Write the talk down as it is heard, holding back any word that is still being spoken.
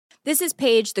This is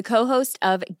Paige, the co-host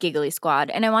of Giggly Squad,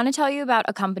 and I want to tell you about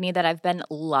a company that I've been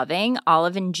loving,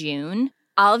 Olive & June.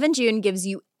 Olive & June gives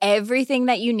you everything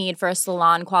that you need for a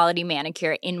salon-quality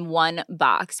manicure in one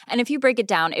box. And if you break it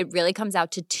down, it really comes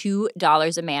out to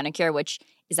 $2 a manicure, which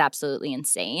is absolutely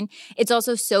insane. It's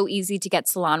also so easy to get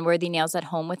salon-worthy nails at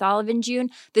home with Olive & June.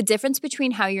 The difference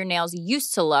between how your nails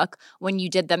used to look when you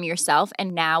did them yourself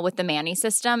and now with the Mani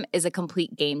system is a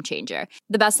complete game changer.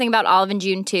 The best thing about Olive &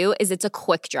 June, too, is it's a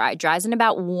quick dry. Dries in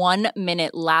about 1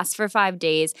 minute, lasts for 5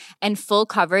 days, and full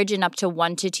coverage in up to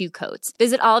 1 to 2 coats.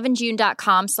 Visit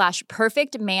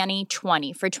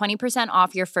oliveandjune.com/perfectmani20 for 20%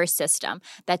 off your first system.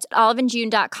 That's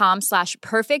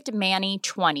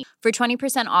oliveandjune.com/perfectmani20 for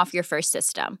 20% off your first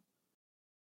system.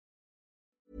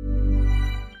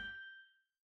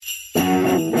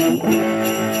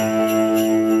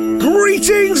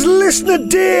 Greetings, listener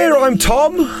dear. I'm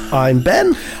Tom. I'm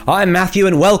Ben. I'm Matthew,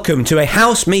 and welcome to a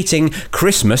house meeting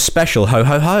Christmas special. Ho,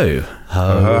 ho, ho.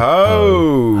 Ho, ho,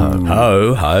 ho.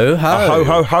 Ho, ho, ho. A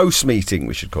ho-ho-house meeting,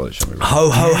 we should call it, shall we?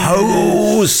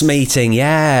 Ho-ho-ho's meeting,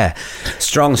 yeah.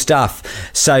 Strong stuff.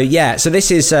 So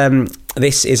this is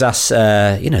us,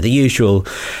 the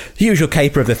usual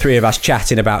caper of the three of us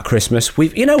chatting about Christmas.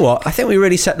 You know what? I think we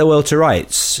really set the world to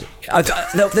rights.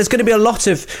 There's going to be a lot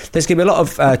of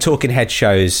talking head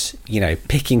shows,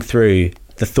 picking through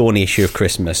the thorny issue of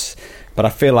Christmas. But I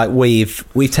feel like we've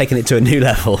taken it to a new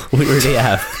level. We really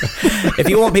have. If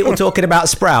you want people talking about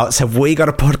sprouts, have we got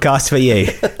a podcast for you?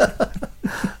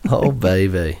 Oh,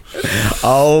 baby.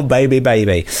 Oh, baby.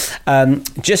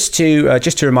 Just to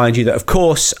remind you that, of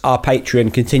course, our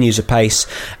Patreon continues apace.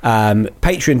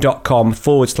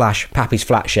 Patreon.com/Pappy's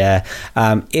Flatshare.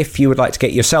 If you would like to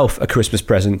get yourself a Christmas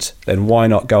present, then why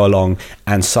not go along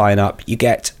and sign up? You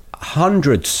get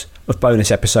hundreds of bonus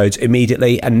episodes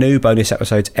immediately and new bonus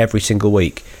episodes every single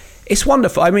week. It's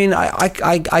wonderful. I mean,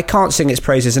 I can't sing its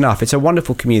praises enough. It's a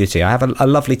wonderful community. I have a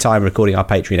lovely time recording our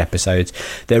Patreon episodes.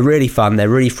 They're really fun. They're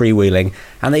really freewheeling,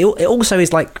 and it also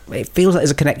is like, it feels like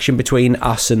there's a connection between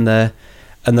us and the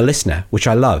listener, which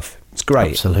I love. It's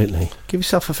great. Absolutely. Give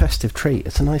yourself a festive treat.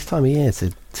 It's a nice time of year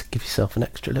to give yourself an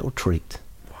extra little treat.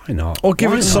 Why not? Or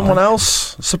give it to someone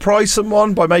else. Surprise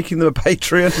someone by making them a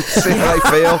Patreon. See how they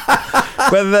feel,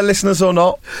 whether they're listeners or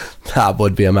not. That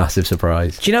would be a massive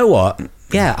surprise. Do you know what?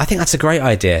 Yeah, I think that's a great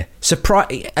idea.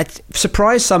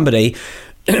 Surprise somebody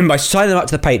by signing them up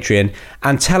to the Patreon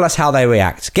and tell us how they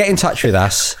react. Get in touch with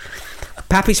us.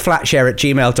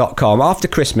 pappysflatshare@gmail.com. After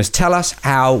Christmas, tell us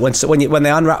how, when they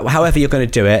unwrap, however you're going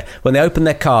to do it, when they open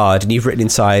their card and you've written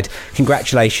inside,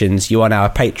 congratulations, you are now a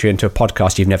Patreon to a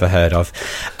podcast you've never heard of.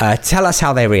 Tell us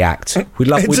how they react.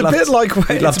 It's a bit like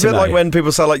when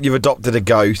people say, like, you've adopted a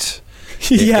goat.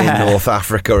 In North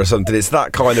Africa or something. It's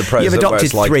that kind of present. You've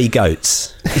adopted 3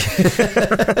 goats.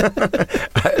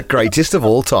 Greatest of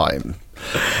all time.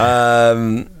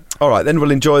 All right, then we'll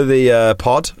enjoy the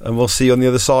pod, and we'll see you on the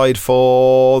other side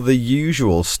for the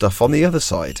usual stuff on the other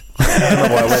side. I don't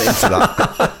know why I went into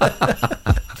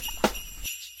that.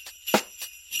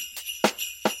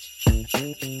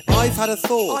 I've had a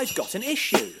thought. I've got an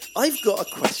issue. I've got a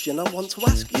question I want to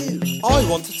ask you. I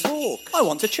want to talk. I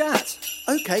want to chat.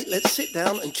 Okay, let's sit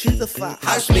down and chew the fat.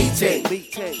 House meeting.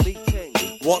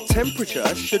 What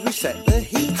temperature should we set the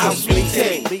heat? House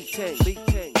meeting.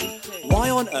 Why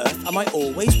on earth am I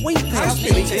always weeping? House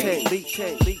meeting.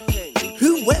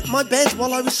 Who wet my bed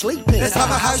while I was sleeping? Let's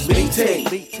have a house meeting.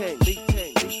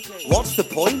 What's the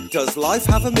point? Does life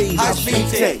have a meaning? House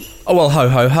meeting. Oh, well, ho,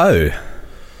 ho, ho.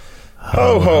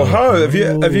 Ho, ho, ho.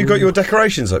 Have you got your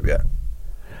decorations up yet?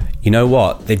 You know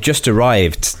what? They've just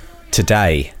arrived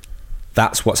today.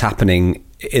 That's what's happening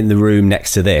in the room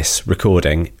next to this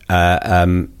recording.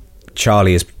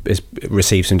 Charlie has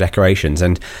received some decorations,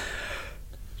 and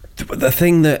the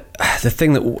thing that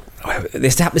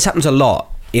this happens a lot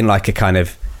in like a kind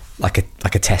of like a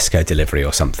Tesco delivery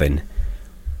or something.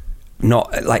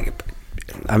 Not like,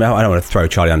 I don't want to throw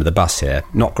Charlie under the bus here.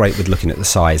 Not great with looking at the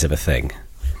size of a thing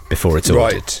before it's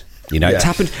ordered. Right.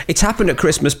 Yes. It's happened at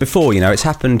Christmas before. It's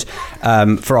happened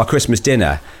for our Christmas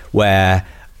dinner where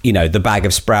the bag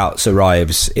of sprouts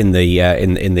arrives in the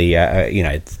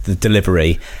the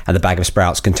delivery, and the bag of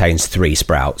sprouts contains 3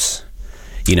 sprouts.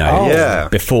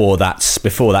 Before that's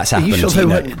happened. Are you sure they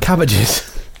weren't cabbages?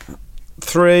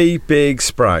 3 big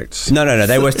sprouts. No.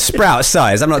 They were sprout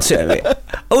size. I'm not sure.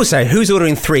 Also, who's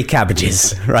ordering 3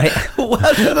 cabbages, right?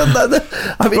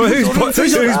 I mean,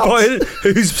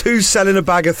 who's selling a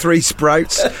bag of 3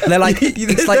 sprouts? They're like,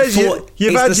 it's like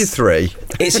you've had your 3.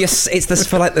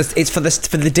 It's for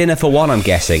the dinner for one. I'm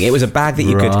guessing it was a bag that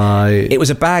you could. It was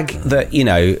a bag that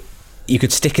you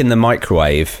could stick in the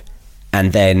microwave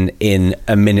and then in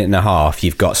a minute and a half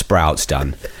you've got sprouts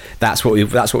done. That's what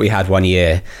we had one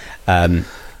year.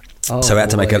 So we had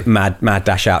to make a mad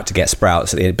dash out to get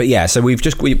sprouts at the end. But yeah, so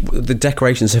the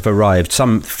decorations have arrived.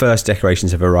 Some first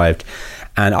decorations have arrived,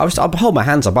 and I'll hold my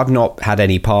hands up. I've not had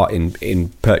any part in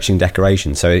purchasing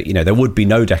decorations. So there would be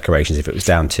no decorations if it was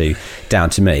down to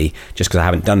me, just because I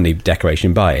haven't done any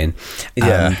decoration buying.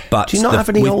 Yeah. But do you not have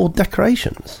any old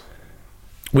decorations?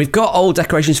 We've got old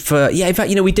decorations for in fact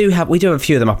we do have a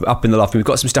few of them up in the loft. We've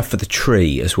got some stuff for the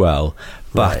tree as well.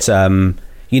 But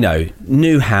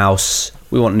new house.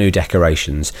 We want new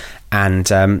decorations, and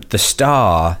the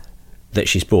star that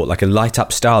she's bought, like a light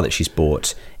up star that she's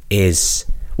bought, is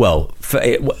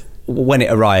when it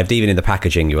arrived, even in the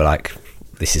packaging, you were like,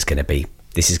 "This is going to be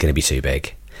too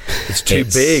big. It's too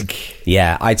big."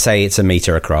 Yeah, I'd say it's a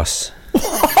metre across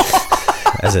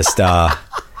as a star.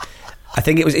 I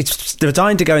think it's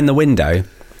designed to go in the window.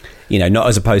 Not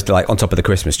as opposed to like on top of the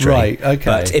Christmas tree. Right. Okay.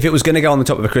 But if it was going to go on the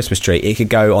top of a Christmas tree, it could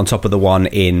go on top of the one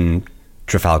in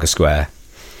Trafalgar Square.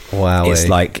 Wow, it's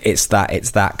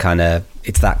that kind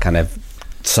of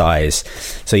size.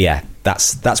 So yeah,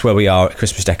 that's where we are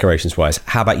Christmas decorations wise.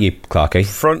 How about you, Clarky?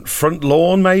 Front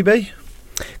lawn, maybe.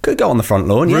 Could go on the front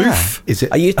lawn. Roof? Yeah. Is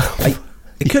it? It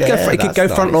could go. It could go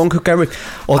that's front nice. lawn. Could go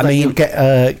roof. Or you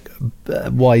get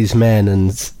wise men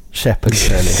and shepherds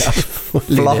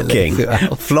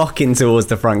flocking towards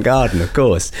the front garden. Of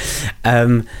course.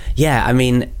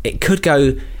 It could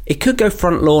go. It could go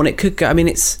front lawn. It could go.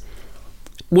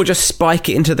 We'll just spike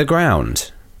it into the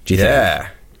ground. Do you think? Yeah.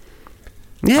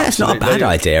 Yeah, it's not a bad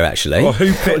idea, actually. Or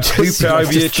hoop it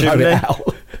over your chimney.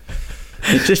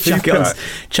 Just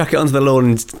chuck it onto the lawn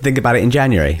and think about it in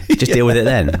January. Just deal with it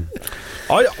then.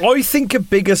 I think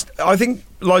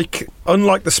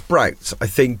unlike the sprouts, I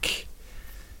think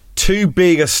too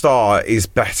big a star is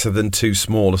better than too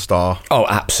small a star. Oh,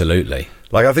 absolutely.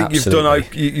 Like, I think you've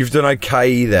done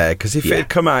okay there, because if it had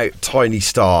come out tiny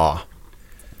star,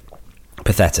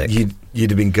 pathetic,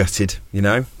 you'd have been gutted,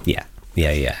 Yeah.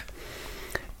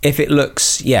 If it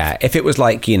was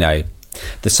like the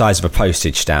size of a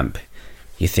postage stamp,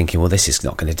 you're thinking, well, this is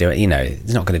not going to do it.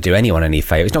 It's not going to do anyone any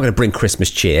favour. It's not going to bring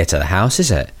Christmas cheer to the house, is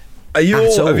it?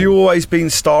 Have you always been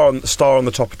star on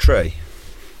the top of tree?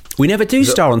 We never do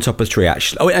star on top of the tree,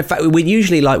 actually. Oh, in fact, we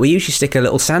usually stick a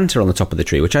little Santa on the top of the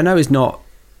tree, which I know is not.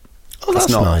 Oh, that's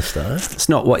nice, though. It's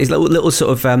not what is little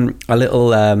sort of a little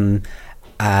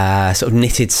sort of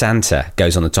knitted Santa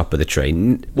goes on the top of the tree,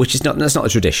 which is that's not a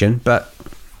tradition, but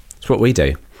it's what we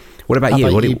do. What about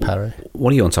you? Parry?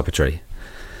 What are you on top of a tree?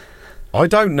 I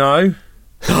don't know.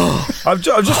 I'm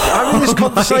just having this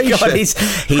conversation. God, he's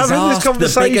asked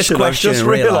the biggest question. I've just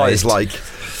realised,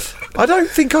 I don't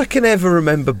think I can ever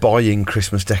remember buying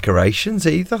Christmas decorations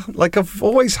either. Like, I've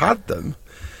always had them,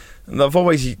 and they're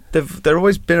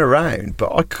always been around.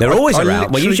 But they're always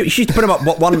around. Well, you should put them up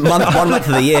one month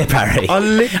of the year, Barry.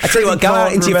 I tell you what, go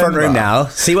out into your front room now,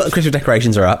 see what the Christmas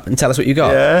decorations are up, and tell us what you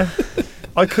got. Yeah,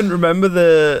 I couldn't remember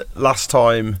the last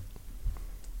time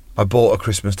I bought a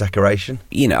Christmas decoration.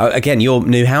 Again, your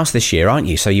new house this year, aren't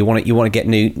you? So you want to get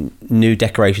new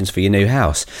decorations for your new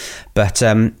house, but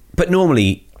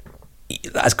normally,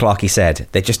 as Clarky said,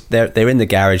 they're in the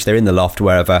garage, they're in the loft,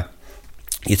 wherever.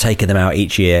 You're taking them out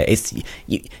each year. It's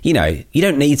you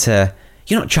don't need to.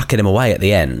 You're not chucking them away at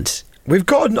the end. We've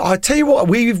got. I tell you what,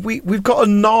 we've got a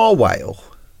narwhal.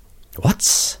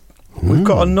 What? We've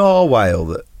got a narwhal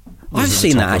that. I've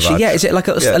seen that actually. Yeah, is it like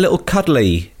a little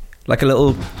cuddly, like a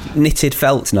little knitted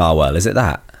felt narwhal? Is it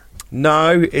that?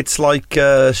 No, it's like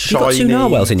a shiny, got two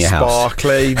narwhals in your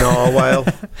sparkly narwhal.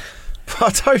 I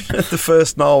don't know the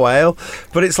first narwhal,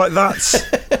 but it's like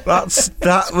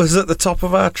that was at the top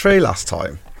of our tree last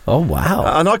time. Oh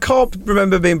wow! And I can't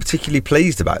remember being particularly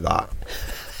pleased about that.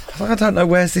 I don't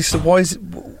know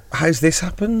how's this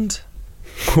happened?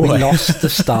 We lost the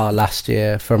star last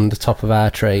year from the top of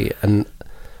our tree and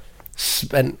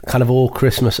spent kind of all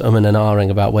Christmas umming and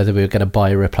ahhing about whether we were going to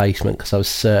buy a replacement because I was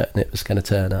certain it was going to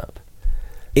turn up.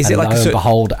 Is it like lo and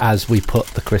behold, as we put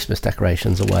the Christmas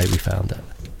decorations away, we found it.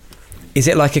 Is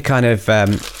it like a kind of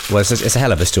it's a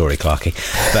hell of a story, Clarky,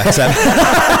 but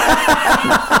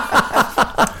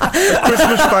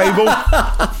Christmas fable,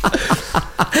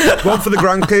 one for the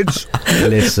grandkids.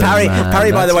 Listen,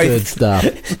 Parry, by the way, stuff.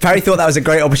 Parry thought that was a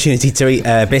great opportunity to eat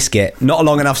a biscuit. Not a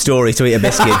long enough story to eat a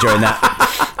biscuit during that.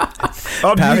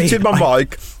 I muted my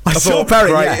mic. I saw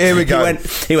Parry. Right, yeah. here we go.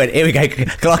 He went. Here we go.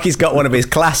 Clarky's got one of his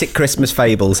classic Christmas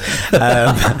fables.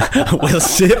 We'll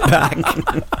sit back.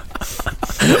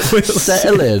 We'll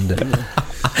settle in.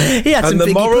 He had some And the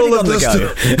figgy moral pudding of on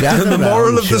the go. and the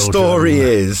moral of the children. story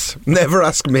is never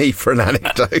ask me for an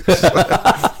anecdote.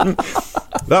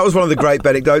 That was one of the great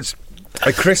anecdotes.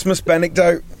 A Christmas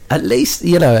anecdote. At least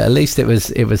it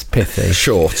was pithy.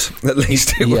 Short. At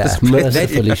least it was.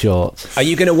 Mercifully short. Are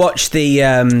you going to watch the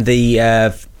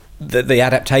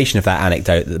adaptation of that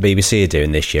anecdote that the BBC are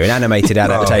doing this year? An animated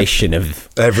adaptation of...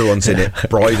 Everyone's in it.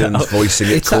 Bryden's voicing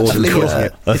it. It's Corden actually voicing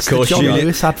it. it's course the John you-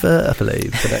 Lewis advert, I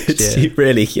believe, for next year.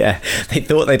 Really, yeah. They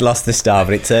thought they'd lost the star,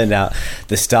 but it turned out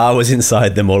the star was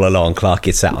inside them all along. Clark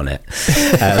had sat on it.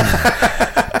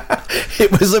 It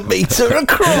was a metre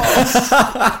across.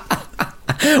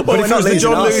 But if it was the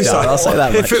John Lewis ad, I'll say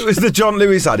that much. if it was the John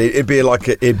Lewis ad, it'd be like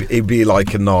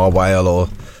a narwhal or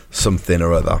something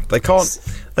or other. They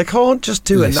can't just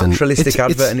do Listen, a naturalistic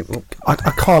it's- advert. And it, I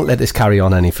can't let this carry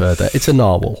on any further. It's a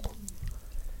narwhal.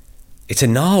 It's a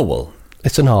narwhal.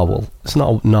 It's a narwhal. It's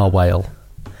not a narwhal.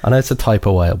 I know it's a type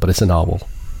of whale, but it's a narwhal.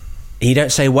 You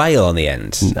don't say whale on the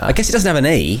end. No. I guess it doesn't have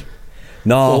an E.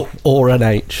 Or an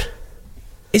H.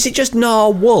 Is it just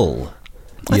narwhal?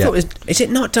 I Yeah. thought it was... Is it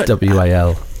not...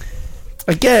 WAL.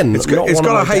 Again, it's not got one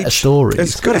of a my better H. stories.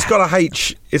 It's got a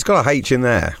H. It's got a H in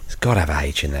there. It's got to have a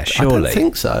H in there, I surely. don't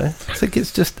think so. I think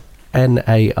it's just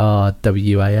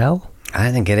NARWAL. I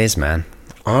don't think it is, man.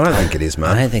 I don't think it is, I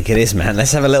man. don't think it is, man.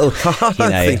 Let's have a little... I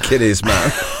don't think it is,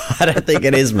 man. I don't think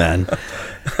it is, man.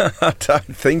 I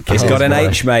don't think It's it got is, an man.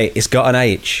 H, mate. It's got an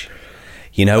H.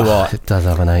 You know what? It does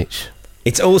have an H.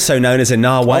 It's also known as a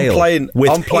narwhal. I'm playing the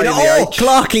H.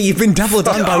 Clarky, you've been double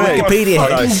done by Fuck me. Wikipedia.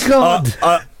 I know. God.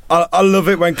 I love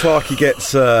it when Clarky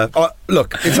gets.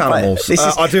 Look, it's animals. This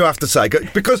is- I do have to say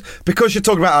because you're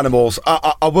talking about animals.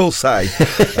 I will say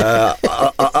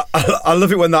I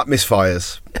love it when that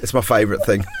misfires. It's my favourite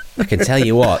thing. I can tell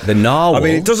you what, the narwhal, I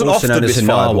mean, it doesn't also often known as a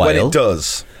misfire, but when narwhal, it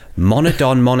does.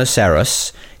 Monodon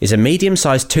monoceros, is a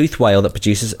medium-sized toothed whale that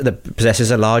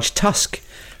possesses a large tusk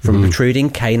from a protruding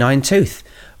canine tooth.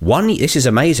 This is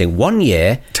amazing. 1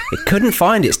 year, it couldn't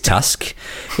find its tusk.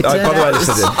 It By the turned way,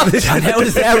 out it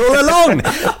was there all along.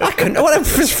 What a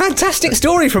fantastic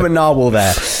story from a narwhal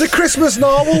there. The Christmas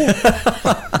narwhal.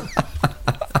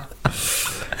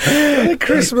 The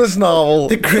Christmas narwhal.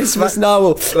 The Christmas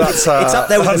narwhal. That's, it's up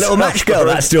there with a little match girl,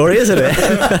 that story, isn't it?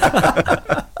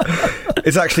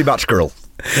 It's actually Match Girl.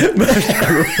 the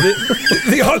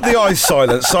eye's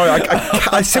silent. Sorry,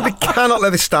 I simply cannot let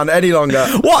this stand any longer.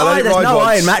 What I'll let eye? it There's ride no once.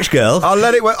 eye in Match Girl. I'll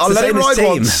let it. I'll It's the let it same as ride Team.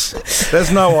 once.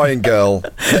 There's no eye in Girl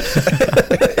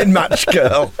in Match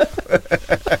Girl.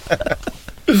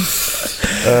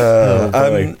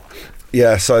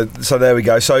 Yeah. So there we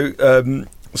go. So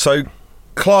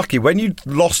Clarky, when you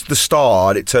lost the star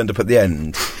and it turned up at the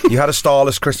end, you had a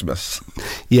starless Christmas.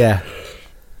 Yeah.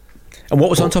 And what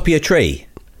was on top of your tree?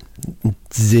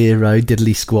 Zero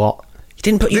diddly squat. You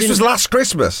didn't put... This was last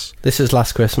Christmas, This is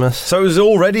last Christmas. so it was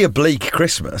already a bleak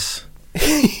Christmas.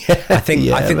 I think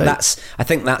Yeah, mate.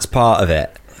 that's part of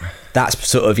it. That's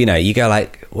sort of, you go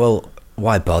like, well,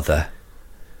 why bother?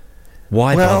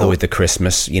 Why Well, bother with the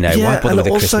Christmas? Why yeah, bother and with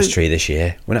the also- Christmas tree this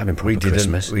year? We're not having proper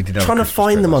Christmas. We didn't. Trying to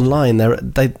find them online,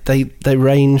 they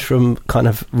range from kind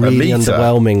of really metre.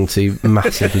 underwhelming to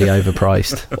massively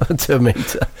overpriced to a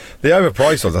metre. The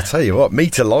overpriced ones, I tell you what,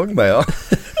 metre long they are.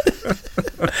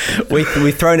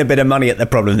 We've thrown a bit of money at the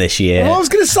problem this year. Well, I was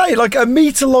going to say, like a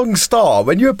metre long star,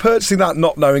 when you were purchasing that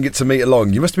not knowing it's a metre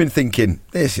long, you must have been thinking,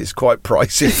 this is quite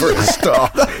pricey for a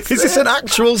star. Is this an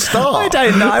actual star? I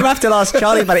don't know. I have to ask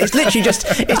Charlie about it. It's literally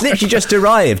just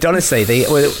arrived. Honestly, that You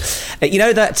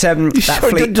that sure it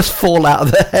fleet. didn't just fall out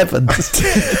of the heavens?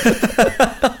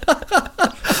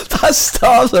 That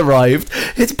star's arrived.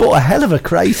 It's brought a hell of a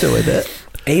crater with it.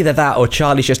 Either that or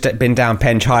Charlie's just been down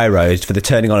Penge High Road for the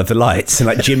turning on of the lights and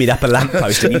like jimmied up a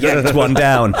lamppost and he yanked one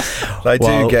down They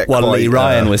do get while quite, Lee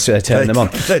Ryan was turning them on.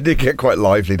 They do get quite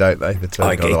lively, don't they? The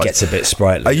turning on the It lights. gets a bit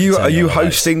sprightly. Are you turning on the lights.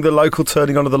 hosting the local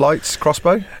turning on of the lights,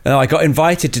 Crossbow? No, I got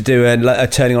invited to do a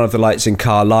turning on of the lights in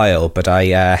Carlisle, but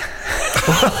I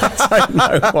don't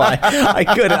know why. I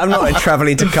couldn't. I'm not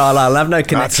travelling to Carlisle. I have no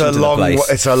connection to the place.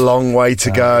 It's a long way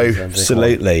to go.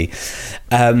 Absolutely.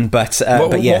 But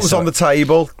yeah. What was on the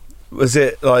table? Was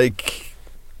it like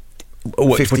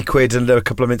 50 quid and a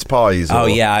couple of mince pies? Oh or?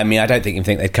 yeah, I mean, I don't think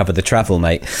they'd cover the travel,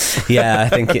 mate. Yeah, I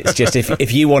think it's just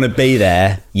if you want to be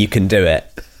there, you can do it.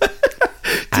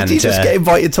 Did you just get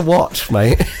invited to watch,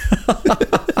 mate?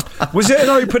 Was it an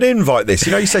open invite, this?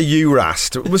 You say you were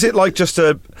asked. Was it like just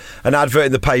an advert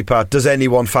in the paper, does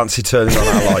anyone fancy turning on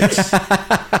our lights?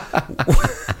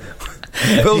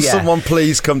 Will someone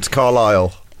please come to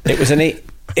Carlisle? It was an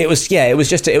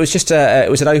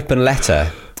open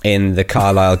letter. in the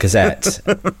Carlisle Gazette.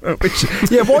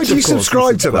 Why do you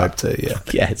subscribe to that? Yeah.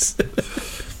 Yes.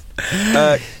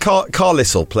 Car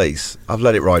Lissel, please. I've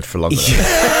let it ride for long enough.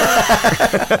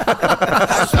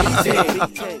 House meeting.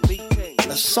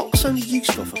 Are socks only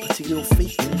useful for putting your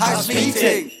feet in? House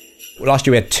meeting. Last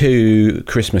year we had 2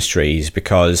 Christmas trees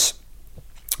because,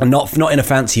 not in a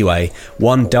fancy way,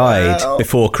 one died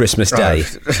before Christmas Day.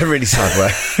 A really sad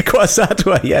way. Quite a sad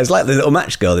way, yeah. It's like the little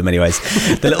match girl in many ways.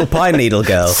 The little pine needle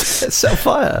girl. Set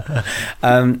fire.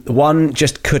 One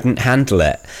just couldn't handle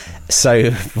it. So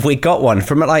we got one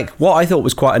from what I thought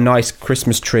was quite a nice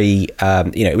Christmas tree.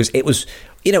 It was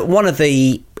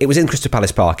it was in Crystal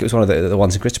Palace Park. It was one of the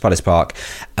ones in Crystal Palace Park.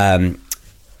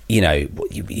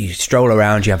 You stroll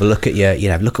around, you have a look at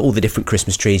look at all the different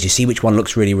Christmas trees. You see which one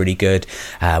looks really, really good.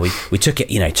 We took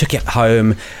it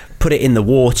home, put it in the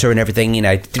water and everything.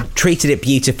 Treated it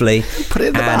beautifully. Put it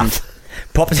in the bath.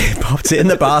 Popped it in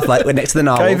the bath, like we're next to the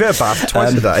narwhal. Gave it a bath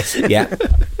twice a day. Yeah.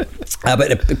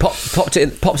 But it popped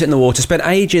it in the water. Spent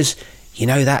ages.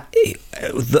 The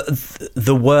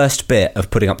worst bit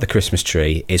of putting up the Christmas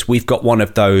tree is we've got one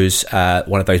of those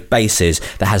bases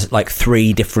that has like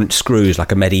 3 different screws,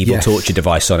 like a medieval torture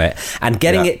device on it, and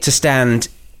getting it to stand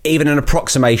even an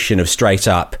approximation of straight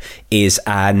up is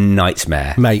a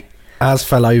nightmare, Mate, Az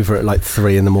fell over at like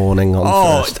 3 a.m. on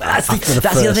that's the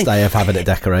first other thing. day of having it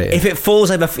decorated. If it falls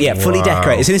over, fully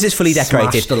decorated. As soon as it's fully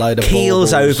decorated, Smashed a load of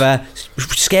keels baubles. over,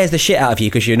 scares the shit out of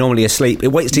you because you're normally asleep. It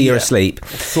waits till you're asleep.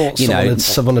 Thought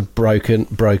someone had broken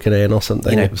in or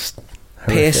something. It was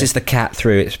horrific. Pierces the cat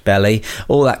through its belly,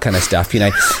 all that kind of stuff.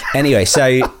 Anyway,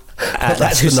 so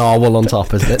that's the narwhal on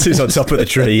top, isn't it? It's on top of the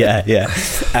tree. Yeah.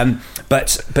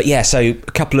 But yeah. So a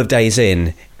couple of days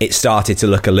in, it started to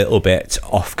look a little bit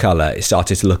off colour. It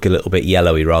started to look a little bit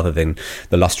yellowy rather than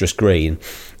the lustrous green.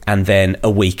 And then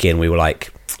a week in, we were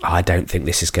like, I don't think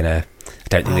this is gonna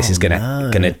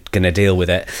deal with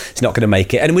it. It's not gonna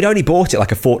make it. And we'd only bought it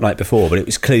like a fortnight before, but it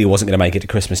was clearly wasn't gonna make it to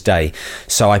Christmas Day.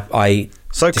 So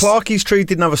So Clarkie's tree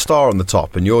didn't have a star on the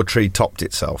top, and your tree topped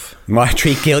itself. My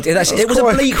tree killed it. It was a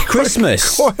bleak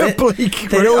Christmas. Quite a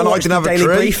bleak. They all and I watched didn't the have a Daily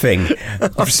tree. Briefing.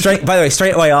 By the way,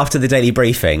 straight away after the Daily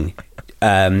Briefing,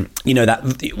 that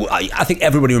I think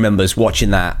everybody remembers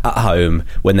watching that at home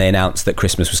when they announced that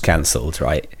Christmas was cancelled,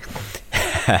 right?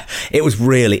 It was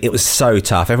so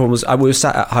tough. I was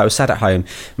sat at home,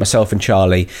 myself and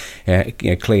Charlie,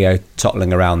 Cleo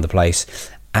toddling around the place,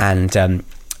 and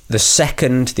the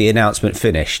second the announcement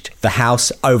finished, the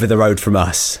house over the road from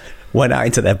us went out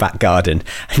into their back garden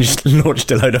and just launched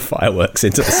a load of fireworks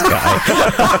into the sky.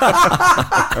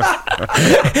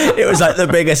 It was like the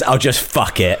biggest, just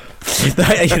fuck it.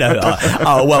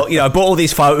 I bought all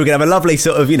these fireworks. We're going to have a lovely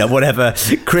sort of, whatever,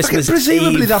 Christmas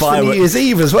Presumably Eve that's for New fireworks. Year's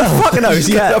Eve as well. Fucking knows,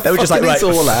 yeah. They were just like, right, it's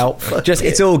all out.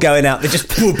 It's all going out. They're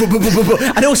just,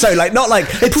 and also like, not like,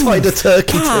 They tied a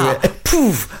turkey to it.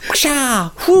 Poof,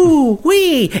 sha, whoo,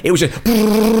 wee. It was just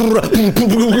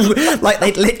like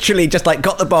they literally just like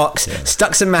got the box,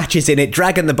 stuck some matches in it,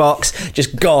 dragging the box,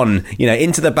 just gone,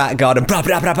 into the back garden. Blah,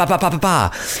 blah, blah, blah, blah, blah,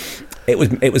 blah. It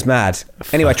was mad.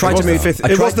 Anyway, I tried to move.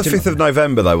 It was the 5th of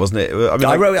November, though, wasn't it? I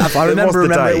remember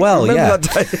it well. Remember Yeah,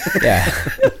 that day? yeah.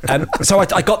 So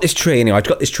I got this tree anyway. I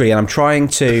got this tree, and I'm trying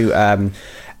to.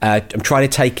 I'm trying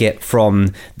to take it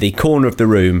from the corner of the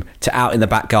room to out in the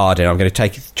back garden. I'm going to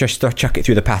chuck it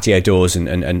through the patio doors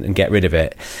and get rid of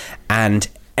it. And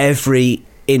every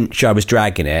inch I was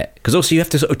dragging it, because also you have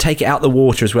to sort of take it out the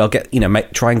water as well.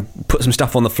 Try and put some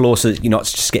stuff on the floor so that you're not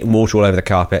just getting water all over the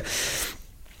carpet.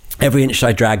 Every inch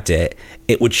I dragged it,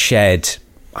 it would shed,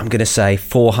 I'm going to say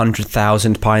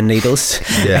 400,000 pine needles.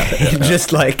 Yeah.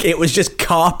 It was just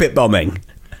carpet bombing.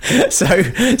 So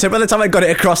by the time I got it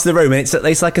across the room, and it's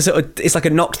like a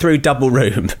knocked through double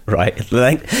room, right?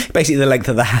 Basically the length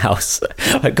of the house.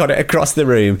 I got it across the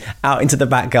room, out into the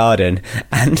back garden,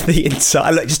 and I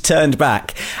just turned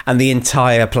back, and the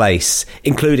entire place,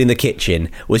 including the kitchen,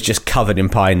 was just covered in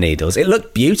pine needles. It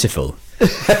looked beautiful.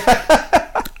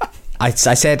 I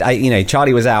said,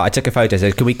 Charlie was out. I took a photo. I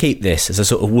said, "Can we keep this as a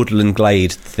sort of woodland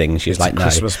glade thing?" She was like, "No,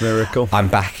 Christmas miracle. I'm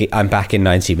back in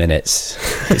 90 minutes.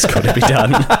 It's got to be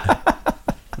done.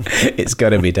 It's got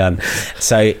to be done."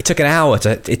 So it took an hour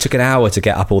to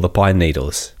get up all the pine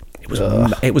needles.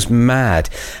 It was mad.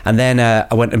 And then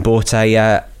I went and bought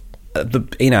and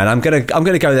I'm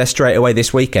gonna go there straight away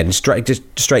this weekend, straight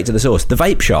to the source, the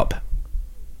vape shop.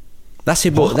 That's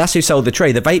who sold the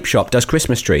tree. The vape shop does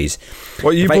Christmas trees.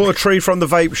 Well, you bought a tree from the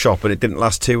vape shop and it didn't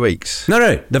last 2 weeks?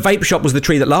 No. The vape shop was the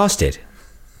tree that lasted.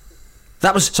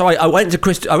 That was so. I went to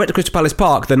Crystal Palace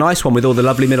Park, the nice one with all the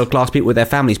lovely middle class people with their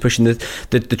families pushing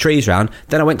the trees around.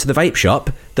 Then I went to the vape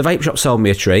shop. The vape shop sold me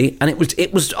a tree, and it was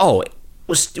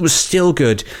still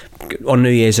good on New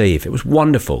Year's Eve. It was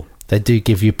wonderful. They do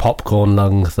give you popcorn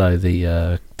lungs though.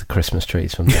 The Christmas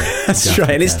trees from there. That's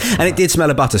right, and it did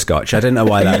smell of butterscotch. I don't know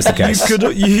why that was the case.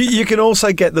 You can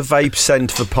also get the vape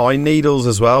scent for pine needles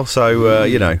as well. So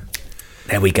you know.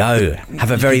 There we go.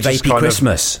 Have a very vapey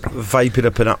Christmas. Vape it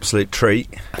up an absolute treat.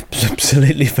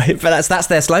 Absolutely vape. But that's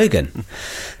their slogan.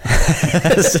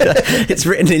 It's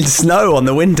written in snow on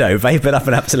the window. Vape it up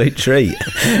an absolute treat.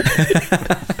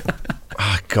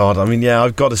 Oh, God. I mean, yeah,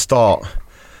 I've got to start.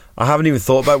 I haven't even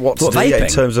thought about what to do yet in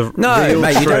terms of real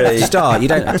mate, tree. You don't have to start. You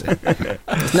don't have to.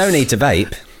 There's no need to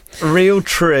vape. Real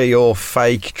tree or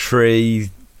fake tree.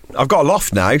 I've got a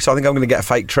loft now, so I think I'm going to get a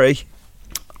fake tree.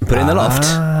 Put it in the loft.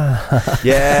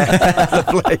 Yeah,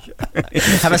 lovely.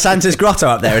 Have a Santa's grotto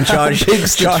up there and charge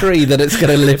the tree that it's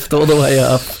going to lift all the way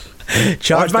up.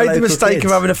 I've made the mistake of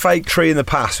having a fake tree in the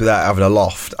past without having a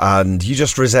loft, and you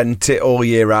just resent it all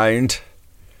year round.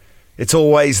 It's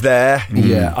always there.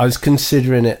 Yeah, I was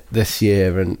considering it this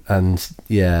year, and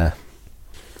yeah,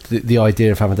 the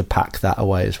idea of having to pack that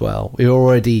away as well. We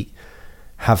already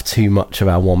have too much of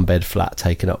our one-bed flat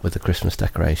taken up with the Christmas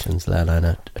decorations, let alone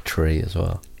a tree as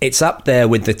well. It's up there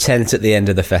with the tent at the end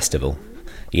of the festival,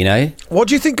 you know? What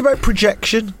do you think about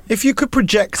projection? If you could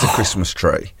project a Christmas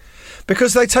tree,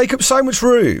 because they take up so much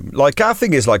room. Like, our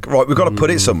thing is like, right, we've got to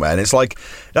put it somewhere, and it's like,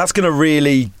 that's going to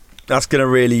really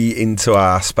into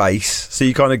our space. So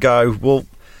you kind of go, well,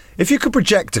 if you could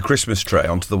project a Christmas tree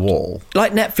onto the wall.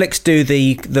 Like Netflix do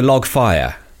the log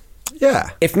fire.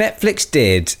 Yeah. If Netflix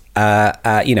did,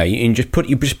 you know, you just put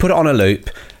it on a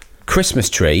loop, Christmas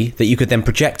tree that you could then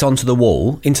project onto the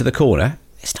wall, into the corner,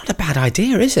 it's not a bad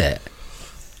idea, is it?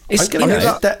 I'm going to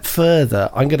go a step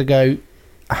further. I'm going to go,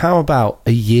 how about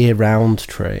a year-round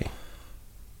tree?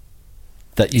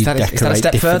 That you is that a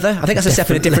step further? I think that's a step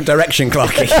in a different direction,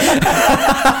 Clarky.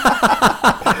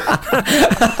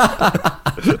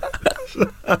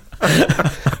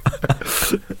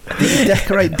 You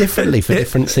decorate differently for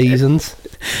different seasons.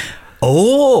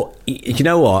 Oh, you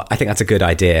know what? I think that's a good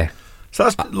idea. So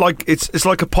that's like it's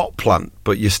like a pot plant,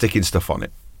 but you're sticking stuff on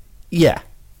it. Yeah.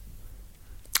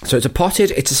 So it's a potted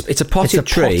tree. It's a potted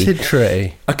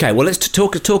tree. Okay, well, let's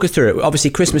talk us through it.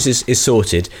 Obviously, Christmas is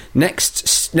sorted. Next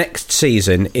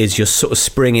season is your sort of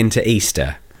spring into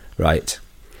Easter, right?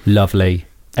 Lovely.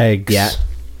 Eggs. Yeah.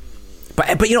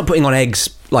 But you're not putting on eggs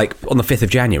like on the 5th of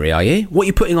January, are you? What are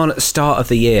you putting on at the start of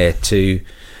the year to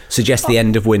suggest the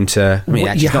end of winter? I mean,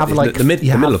 actually, you have like the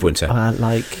middle of winter.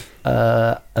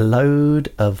 A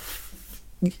load of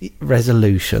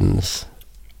resolutions.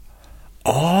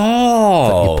 Oh,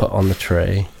 that you put on the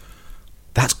tree.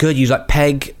 That's good. You like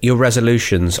peg your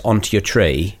resolutions onto your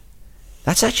tree.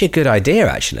 That's actually a good idea.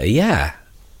 Actually, yeah,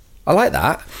 I like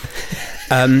that.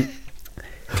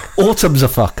 Autumn's a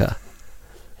fucker.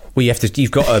 Well,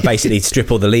 you've got to basically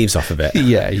strip all the leaves off of it.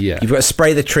 Yeah. You've got to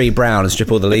spray the tree brown and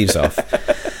strip all the leaves off.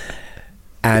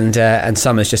 And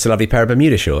summer's just a lovely pair of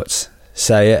Bermuda shorts.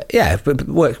 So yeah, but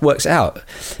works out.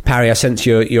 Parry, I sense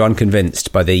you're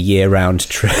unconvinced by the year-round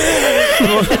tree.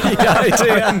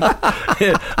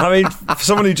 I mean, for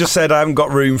someone who just said I haven't got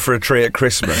room for a tree at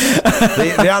Christmas,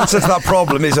 the answer to that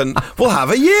problem isn't, we'll have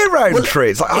a year-round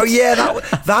tree. It's like, oh yeah,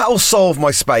 that'll solve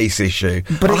my space issue.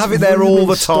 But I'll have it there all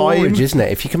the time. Storage, isn't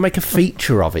it? If you can make a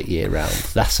feature of it year-round,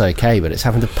 that's okay, but it's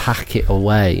having to pack it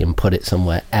away and put it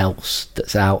somewhere else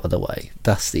that's out of the way.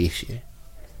 That's the issue.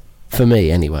 For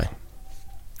me, anyway.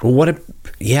 Well, I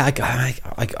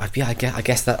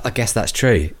guess that's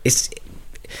true.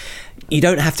 You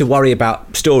don't have to worry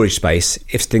about storage space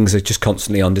if things are just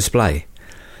constantly on display.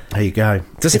 There you go.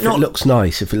 If it looks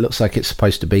nice, if it looks like it's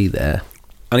supposed to be there.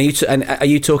 And are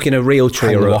you talking a real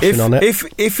tree or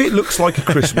if it looks like a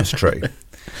Christmas tree?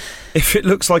 If it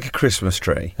looks like a Christmas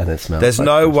tree, and it smells there's like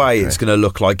no way it's going to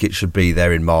look like it should be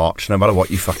there in March, no matter what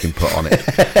you fucking put on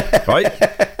it, right?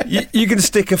 You can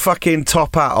stick a fucking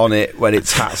top hat on it when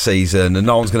it's hat season, and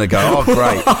no one's going to go, "Oh,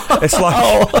 great!" It's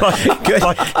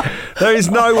like there is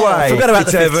no way. I forgot about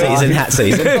the fifth season, hat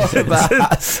season.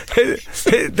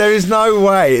 There is no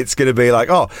way it's going to be like,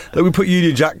 "Oh, look, we put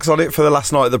Union Jacks on it for the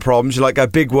last night of the proms." You're like, "Go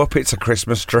big whoop! It's a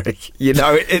Christmas tree." You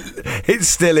know, it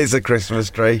still is a Christmas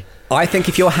tree. I think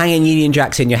if you're hanging Union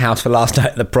Jacks in your house for last night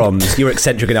at the proms, you're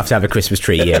eccentric enough to have a Christmas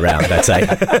tree year round, I'd say.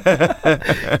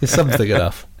 It's something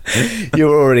enough.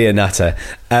 You're already a nutter.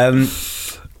 I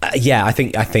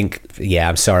think.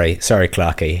 I'm sorry,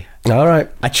 Clarky. All right.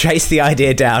 I chased the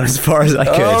idea down as far as I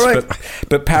could, All right.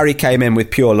 but Parry came in with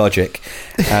pure logic,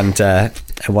 and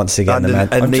once again, And the a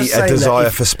man. just saying desire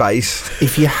that for space.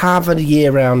 If you have a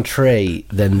year-round tree,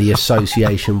 then the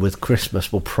association with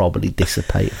Christmas will probably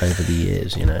dissipate over the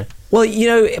years, you know? Well,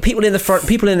 people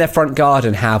in their front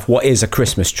garden have what is a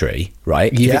Christmas tree,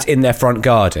 right? Yeah. If it's in their front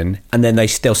garden, and then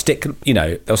they'll stick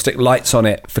lights on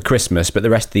it for Christmas, but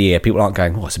the rest of the year, people aren't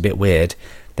going, "Oh, it's a bit weird.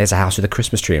 There's a house with a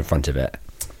Christmas tree in front of it."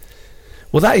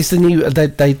 Well, that is the new...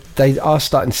 They are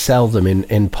starting to sell them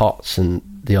in pots, and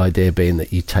the idea being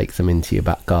that you take them into your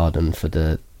back garden for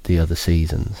the other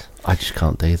seasons. I just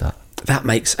can't do that.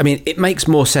 It makes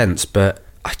more sense, but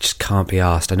I just can't be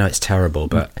asked. I know it's terrible,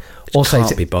 but Also,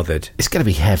 can't be bothered. It's going to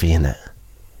be heavy, isn't it?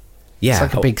 Yeah. It's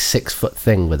like a big 6-foot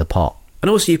thing with a pot. And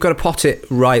also, you've got to pot it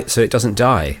right so it doesn't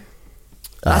die.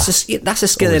 That's a skill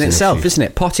always in an itself, issue. isn't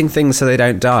it? Potting things so they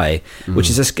don't die, which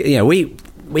is a skill. We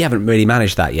haven't really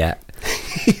managed that yet.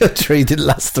 Your tree didn't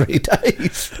last 3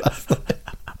 days.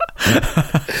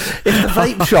 If the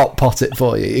vape shop pot it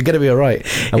for you, you're going to be all right.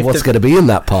 And what's going to be in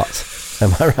that pot?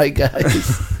 Am I right, guys?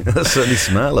 I certainly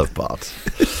smell of pot.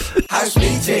 House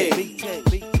meeting.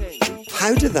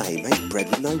 How do they make bread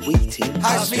with no wheat in?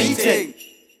 House meeting.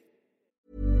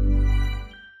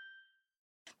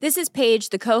 This is Paige,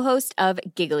 the co-host of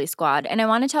Giggly Squad, and I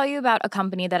want to tell you about a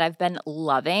company that I've been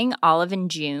loving, Olive &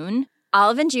 June.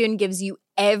 Olive & June gives you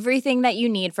everything that you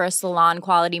need for a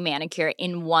salon-quality manicure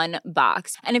in one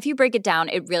box. And if you break it down,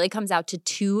 it really comes out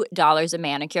to $2 a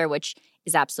manicure, which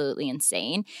is absolutely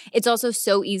insane. It's also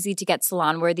so easy to get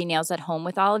salon-worthy nails at home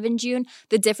with Olive & June.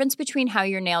 The difference between how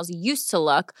your nails used to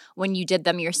look when you did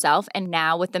them yourself and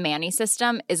now with the Mani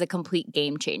system is a complete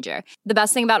game changer. The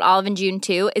best thing about Olive & June,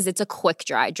 too, is it's a quick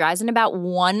dry. Dries in about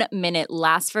 1 minute,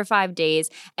 lasts for 5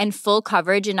 days, and full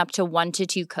coverage in up to 1 to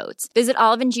 2 coats. Visit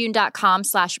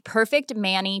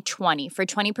oliveandjune.com/perfectmani20 for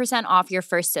 20% off your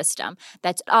first system.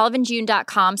 That's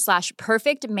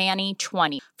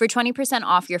oliveandjune.com/perfectmani20 for 20%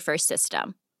 off your first system.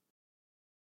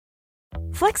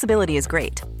 Flexibility is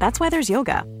great. That's why there's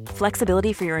yoga.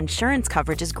 Flexibility for your insurance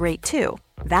coverage is great too.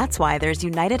 That's why there's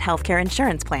United Healthcare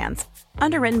Insurance Plans.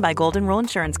 Underwritten by Golden Rule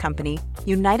Insurance Company,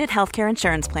 United Healthcare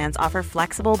Insurance Plans offer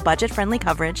flexible, budget-friendly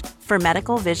coverage for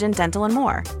medical, vision, dental, and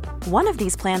more. One of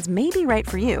these plans may be right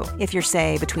for you if you're,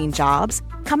 say, between jobs,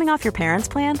 coming off your parents'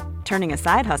 plan, turning a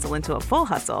side hustle into a full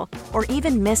hustle, or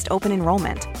even missed open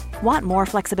enrollment. Want more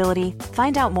flexibility?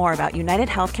 Find out more about United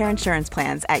Healthcare Insurance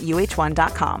Plans at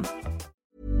uh1.com.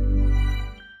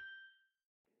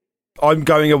 I'm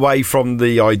going away from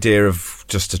the idea of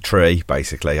just a tree.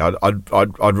 Basically,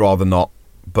 I'd rather not,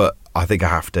 but I think I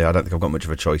have to. I don't think I've got much of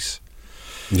a choice.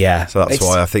 Yeah, So that's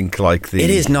why I think it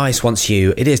is nice once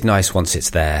it's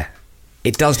there.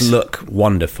 It does look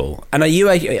wonderful. And are you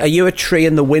a tree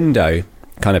in the window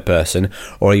kind of person,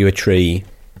 or are you a tree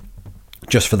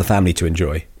just for the family to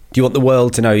enjoy? Do you want the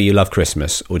world to know you love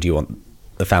Christmas, or do you want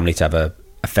the family to have a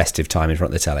festive time in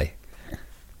front of the telly?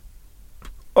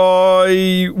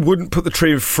 I wouldn't put the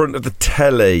tree in front of the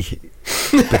telly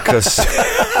because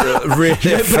really Put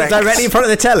it affects... directly in front of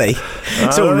the telly.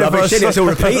 It's all rubbish. It all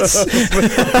repeats.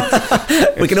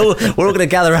 We're all going to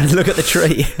gather around and look at the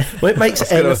tree. Well, it makes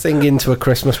anything into a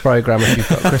Christmas programme if you've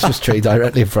got a Christmas tree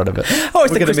directly in front of it. Oh,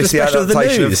 it's We're the going to Christmas miss the special of the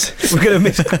adaptation news. We're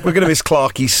going to miss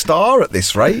Clarky's Star at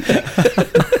this rate.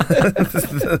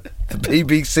 the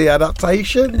BBC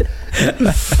adaptation.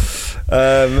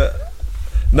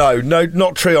 No,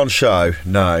 not tree on show.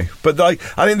 No, but I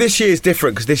think this year is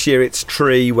different because this year it's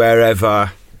tree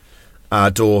wherever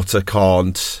our daughter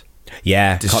can't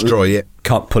destroy it.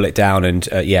 Can't pull it down and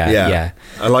yeah.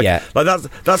 And like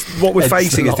that's what we're It's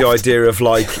facing is the loft. idea of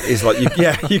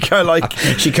you go like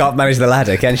She can't manage the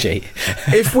ladder, can she?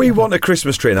 if we want a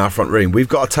Christmas tree in our front room, we've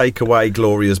got to take away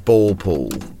Gloria's ball pool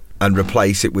and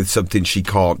replace it with something she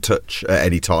can't touch at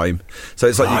any time. So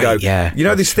it's like you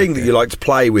go, this thing that you like to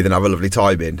play with and have a lovely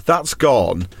time in, that's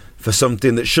gone for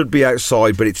something that should be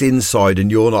outside, but it's inside and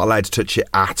you're not allowed to touch it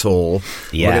at all.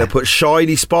 Yeah. We're going to put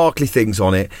shiny, sparkly things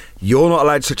on it. You're not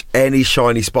allowed to touch any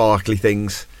shiny, sparkly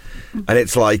things. And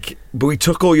it's like, but we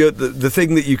took all the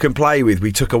thing that you can play with,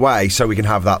 we took away so we can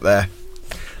have that there.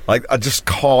 Like, I just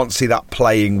can't see that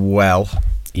playing well.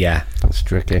 Yeah, That's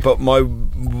tricky. But my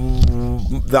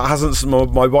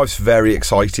wife's very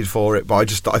excited for it, but I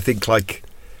think at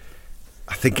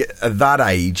that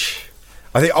age,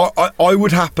 I think I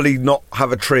would happily not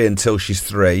have a tree until she's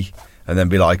 3 and then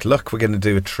be like, look, we're going to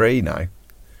do a tree now.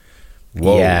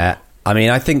 Whoa. Yeah, I mean,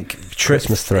 I think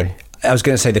Christmas 3. I was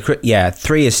going to say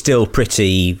 3 is still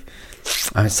pretty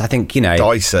I think, you know,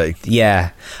 dicey.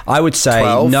 Yeah, I would say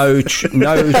 12? no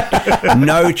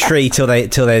tree till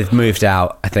they've moved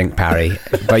out. I think, Parry.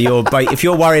 But if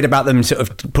you're worried about them sort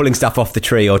of pulling stuff off the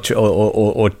tree or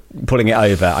pulling it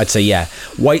over, I'd say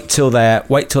wait till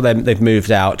they've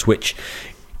moved out, which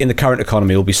in the current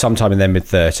economy will be sometime in their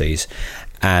mid-30s,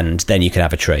 and then you can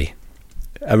have a tree,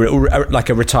 like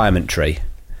a retirement tree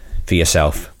for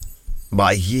yourself.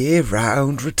 My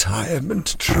year-round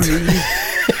retirement tree.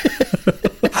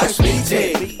 House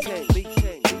meeting.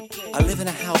 I live in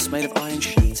a house made of iron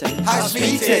sheeting. House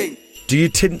meeting. Do you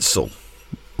tinsel?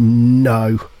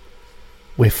 No.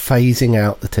 We're phasing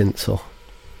out the tinsel.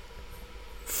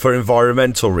 For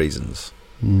environmental reasons?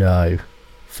 No.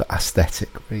 For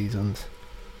aesthetic reasons.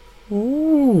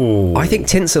 Ooh. I think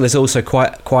tinsel is also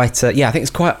quite. I think it's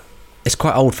quite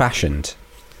old-fashioned.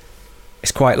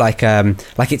 It's quite like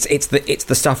it's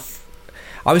the stuff.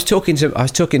 I was talking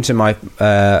to my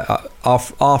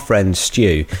our friend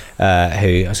Stu, who I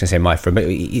was going to say my friend, but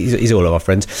he's all of our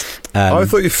friends. I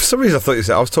thought for some reason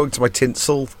I was talking to my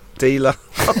tinsel dealer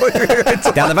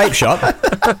down the vape shop.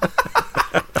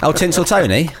 Oh, Tinsel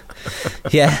Tony.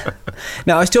 Yeah.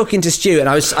 No, I was talking to Stu, and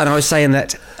I was saying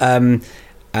that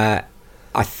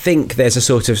I think there's a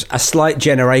sort of a slight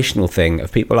generational thing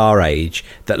of people our age,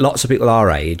 that lots of people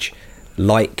our age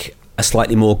like a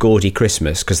slightly more gaudy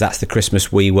Christmas, because that's the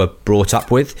Christmas we were brought up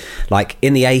with. Like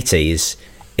in the 80s,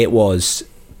 it was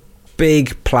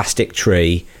big plastic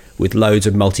tree with loads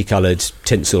of multicoloured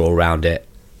tinsel all around it,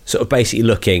 sort of basically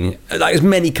looking like as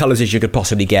many colours as you could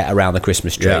possibly get around the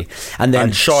Christmas tree.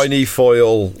 And shiny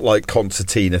foil, like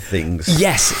concertina things.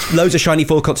 Yes, loads of shiny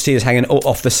foil concertinas hanging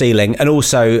off the ceiling, and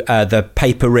also the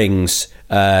paper rings,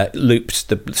 looped,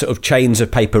 the sort of chains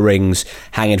of paper rings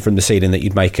hanging from the ceiling that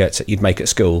you'd make at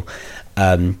school.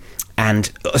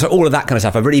 And so all of that kind of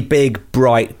stuff, a really big,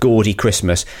 bright, gaudy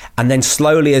Christmas. And then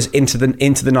slowly, as into the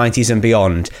 90s and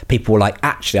beyond, people were like,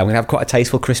 actually, I'm going to have quite a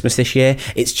tasteful Christmas this year.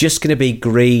 It's just going to be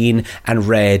green and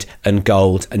red and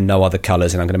gold and no other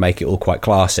colours, and I'm going to make it all quite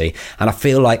classy. And I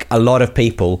feel like a lot of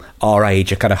people our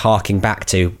age are kind of harking back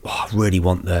to, I really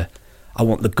want the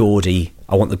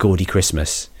gaudy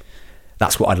Christmas.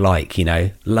 That's what I'd like, you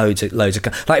know, loads of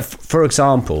like, for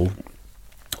example,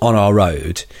 on our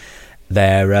road,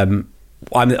 there, I'm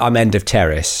end of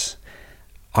terrace.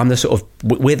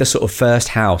 We're the sort of first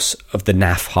house of the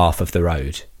naff half of the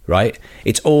road, right?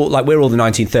 It's all like, we're all the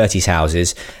 1930s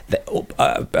houses. On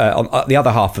the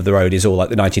other half of the road is all like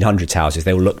the 1900s houses.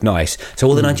 They all look nice. So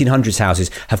all the 1900s houses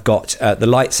have got the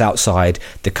lights outside,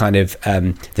 the kind of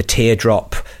the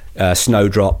teardrop,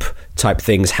 snowdrop type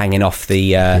things hanging off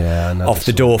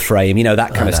the door frame, you know,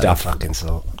 that kind of stuff. Fucking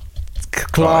sort.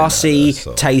 Classy,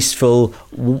 tasteful,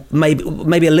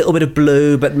 maybe a little bit of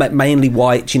blue, but mainly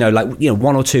white, you know, like, you know,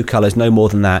 one or two colours, no more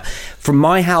than that. From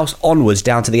my house onwards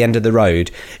down to the end of the road,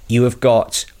 you have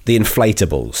got the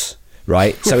inflatables,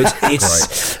 right? So it's right.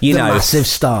 You know, massive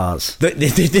stars,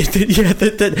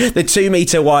 the 2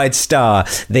 metre wide star,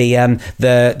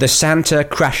 the Santa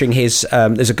crashing his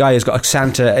there's a guy who's got a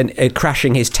Santa and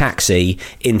crashing his taxi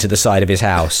into the side of his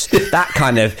house, that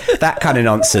kind of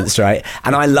nonsense, right?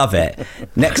 And I love it.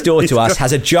 Next door to us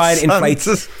has a giant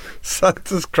inflatable.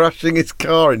 Santa's crashing his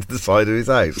car into the side of his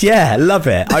house. Yeah, love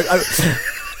it.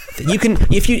 You can,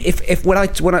 if when I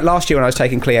last year when I was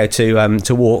taking Cleo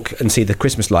to walk and see the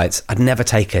Christmas lights, I'd never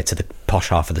take her to the posh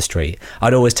half of the street.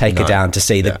 I'd always take her down to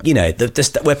see the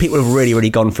where people have really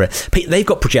gone for it. They've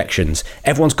got projections.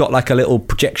 Everyone's got like a little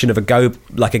projection of a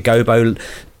gobo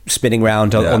spinning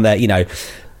round on their, you know,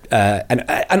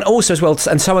 and also as well.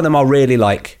 And some of them are really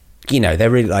like, you know,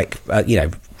 they're really like, you know,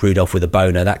 Rudolph with a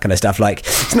boner, that kind of stuff. Like,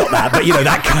 it's not that, but you know,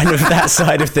 that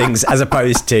side of things, as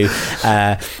opposed to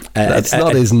that's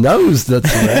not his nose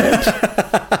that's red.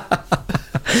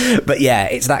 But yeah,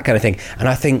 it's that kind of thing, and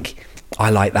I think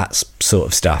I like that sort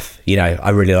of stuff. You know,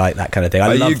 I really like that kind of thing.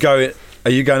 Are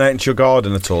you going out into your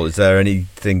garden at all? Is there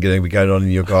anything going to be going on in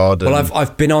your garden? Well,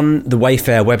 I've been on the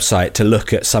Wayfair website to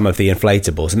look at some of the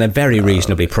inflatables, and they're very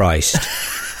reasonably priced.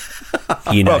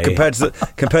 You know, well, compared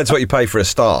to what you pay for a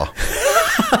star.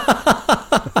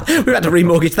 We had to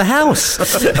remortgage the house. You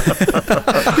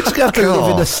just have to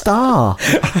live in a star.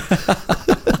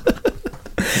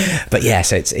 But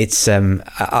yes, it's I'm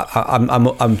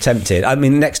tempted. I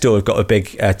mean, next door we've got a big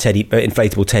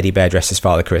inflatable teddy bear dressed as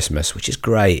Father Christmas, which is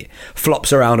great.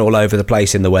 Flops around all over the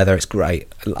place in the weather. It's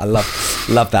great. I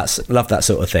love that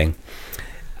sort of thing.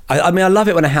 I mean, I love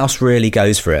it when a house really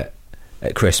goes for it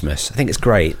at Christmas. I think it's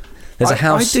great. There's a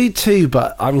house. I do too,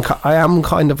 but I am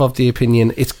kind of the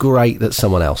opinion it's great that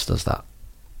someone else does that.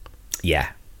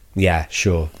 Yeah,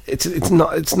 sure. It's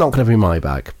not going to be my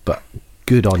bag, but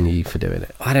good on you for doing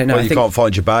it. I don't know. Well, you can't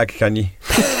find your bag, can you?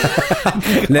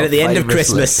 And then at the end of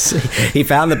Christmas, he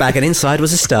found the bag and inside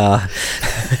was a star.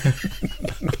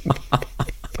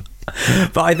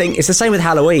 But I think it's the same with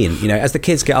Halloween. You know, as the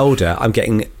kids get older, I'm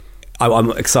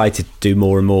excited to do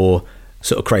more and more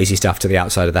sort of crazy stuff to the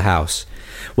outside of the house.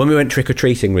 When we went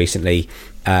trick-or-treating recently,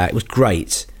 it was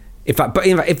great. In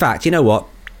fact, you know what?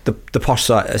 The posh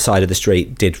side of the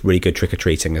street did really good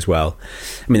trick-or-treating as well.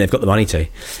 I mean, they've got the money to.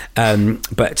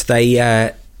 But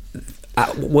they...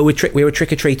 we were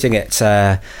trick-or-treating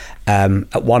at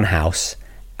one house,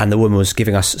 and the woman was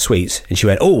giving us sweets, and she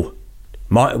went, "Oh,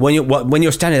 when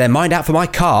you're standing there, mind out for my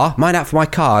car. And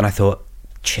I thought,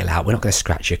 chill out, we're not going to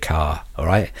scratch your car, all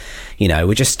right? You know,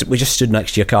 we just stood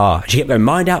next to your car. She kept going,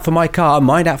 mind out for my car.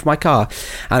 And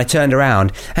I turned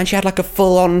around, and she had like a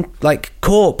full-on like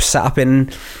corpse sat up in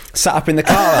the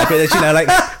car, like, you know, like.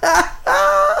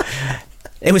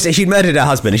 It was, she'd murdered her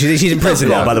husband. She's in prison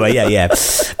now, by the way. Yeah.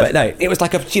 But no, it was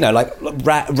like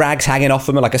rags hanging off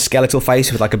them, and like a skeletal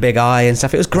face with like a big eye and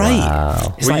stuff. It was great.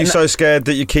 Wow. Were you so scared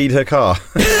that you keyed her car?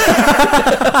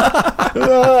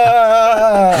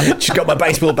 She's got my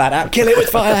baseball bat out. Kill it with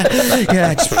fire.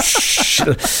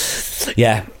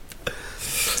 Yeah.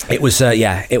 It was.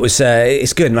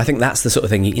 It's good, and I think that's the sort of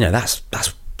thing. You know, that's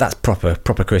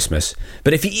proper Christmas.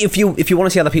 But if you want to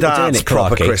see other people doing it,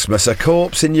 proper Clarky, Christmas. A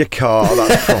corpse in your car.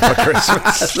 That's proper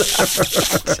Christmas.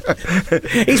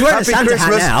 He's wearing a Santa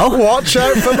hat now. Watch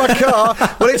out for my car.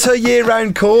 Well, it's her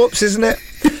year-round corpse, isn't it?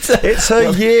 It's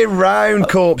her year-round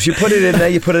corpse. You put it in there.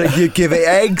 You give it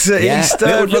eggs at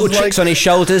Easter. Little tricks on his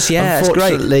shoulders. Yeah, it's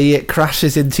great. Unfortunately, it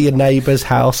crashes into your neighbour's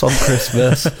house on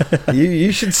Christmas.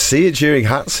 You should see it during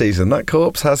hat season. That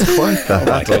corpse has quite that.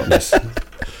 Oh my goodness.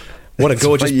 What a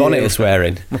gorgeous bonnet it's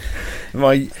wearing.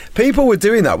 People were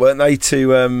doing that, weren't they?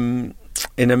 To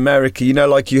in America, you know,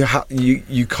 like you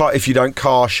can't, if you don't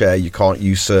car share, you can't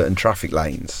use certain traffic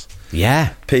lanes.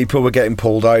 Yeah, people were getting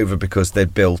pulled over because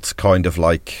they'd built kind of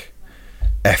like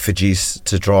effigies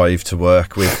to drive to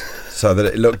work with, so that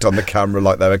it looked on the camera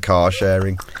like they were car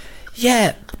sharing.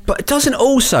 Yeah, but it doesn't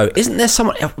also. Isn't there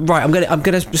someone? Right, I'm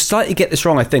gonna slightly get this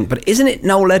wrong, I think, but isn't it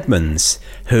Noel Edmonds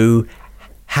who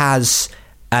has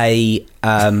he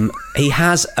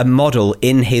has a model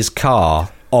in his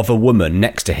car of a woman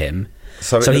next to him,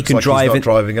 so he can drive. He's not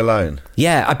driving alone.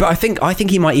 Yeah, but I think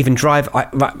he might even drive. I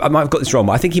might have got this wrong,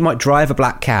 but I think he might drive a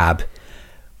black cab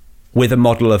with a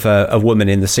model of a woman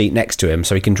in the seat next to him,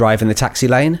 so he can drive in the taxi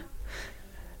lane.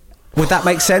 Would that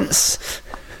make sense?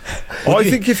 I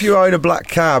think if you own a black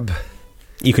cab,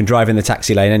 you can drive in the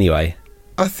taxi lane anyway.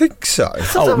 I think so.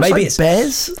 Oh, maybe it's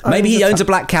Bez. Maybe he owns a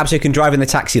black cab so he can drive in the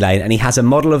taxi lane, and he has a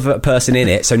model of a person in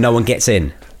it so no one gets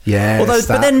in. Yeah,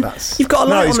 but then you've got a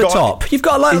light on the top. You've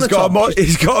got a light on the top.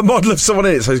 He's got a model of someone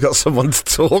in it, so he's got someone to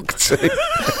talk to.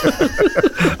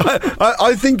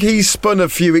 I think he's spun a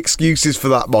few excuses for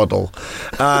that model,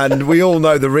 and we all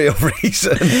know the real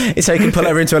reason. It's so he can pull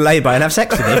over into a lay-by and have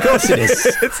sex with her. Of course it is.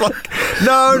 It's like,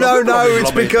 no.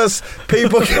 It's because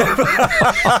people...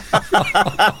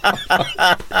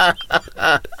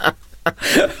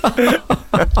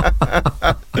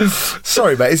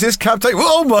 Sorry, mate. Is this cab take?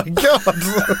 Oh my god!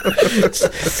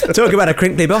 Talk about a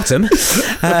crinkly bottom.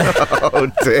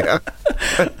 Oh dear!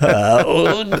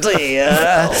 Oh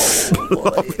dear!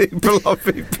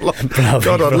 Blobby.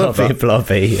 God, I'd love that.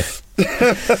 Blobby.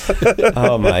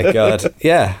 Oh my god!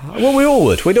 Yeah. Well, we all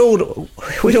would. We'd all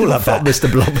love that,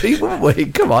 Mr. Blobby, wouldn't we?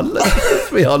 Come on,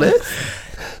 let's be honest.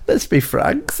 Let's be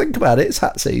frank. Think about it. It's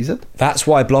hat season. That's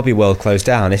why Blobby World closed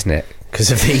down, isn't it?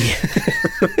 Because of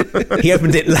he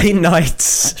opened it late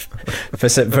nights for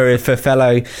fellow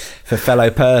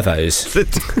pervos.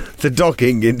 The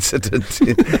dogging incident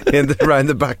around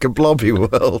the back of Blobby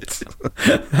World.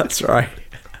 That's right.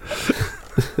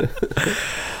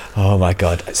 Oh my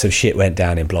god, some shit went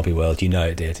down in Blobby World. You know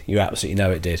it did. You absolutely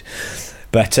know it did.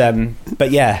 But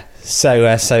yeah. So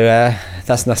that's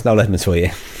Noel Edmonds for you.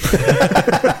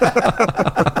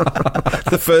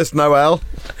 The first Noel.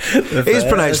 It is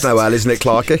pronounced Noel, isn't it,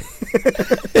 Clarky?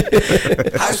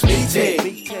 House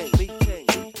meeting.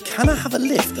 Can I have a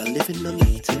lift? I live in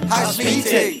Nuneaton. House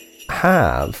meeting.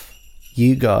 Have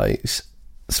you guys,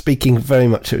 speaking very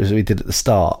much as we did at the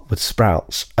start with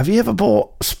Sprouts, have you ever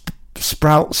bought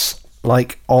Sprouts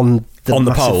like on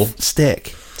the pole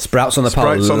stick? Sprouts on the pole.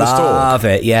 Sprouts on the stalk. Love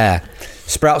it, yeah.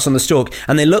 Sprouts on the stalk.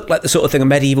 And they look like the sort of thing a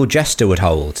medieval jester would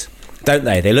hold, don't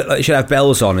they? They look like they should have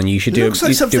bells on, and you should do... It looks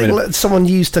like something like someone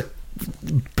used to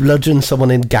bludgeon someone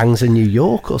in gangs in New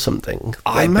York or something.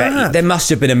 I bet there must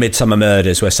have been a Midsummer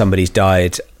Murders where somebody's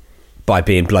died by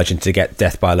being bludgeoned to get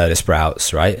death by a load of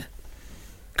sprouts, right?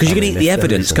 Because you can eat the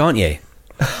evidence, can't you?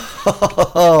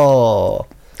 Oh.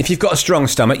 If you've got a strong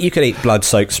stomach, you could eat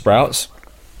blood-soaked sprouts.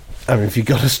 I mean, if you've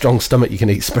got a strong stomach, you can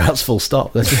eat sprouts full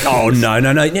stop. Oh, no.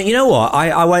 You know what?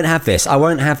 I won't have this. I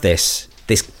won't have this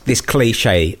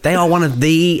cliche. They are one of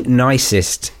the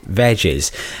nicest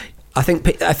veggies. I think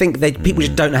people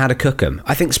just don't know how to cook them.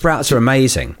 I think sprouts are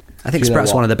amazing. I think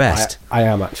sprouts are one of the best. I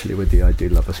am actually with you. I do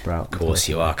love a sprout. Of course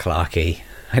you are, Clarky.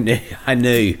 I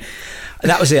knew.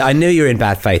 That was it. I knew you were in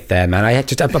bad faith there, man. I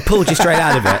pulled you straight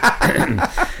out of it.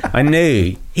 I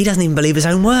knew. He doesn't even believe his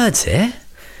own words here.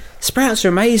 Sprouts are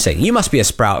amazing. You must be a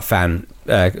sprout fan,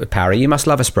 Parry. You must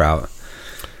love a sprout.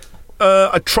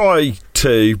 I try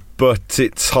to, but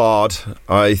it's hard.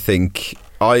 I think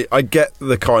I get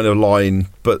the kind of line,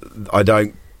 but I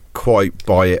don't quite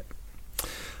buy it.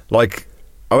 Like,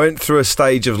 I went through a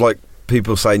stage of like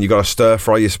people saying you got to stir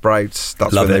fry your sprouts.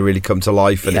 That's when they really come to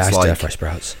life. And yeah, it's I like stir fry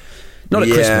sprouts. Not at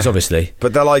Christmas, obviously.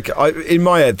 But they're like, in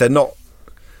my head, they're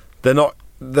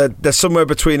somewhere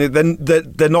between it.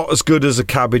 They're not as good as a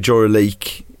cabbage or a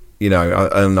leek, you know.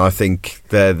 And I think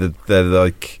they're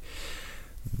like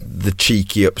the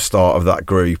cheeky upstart of that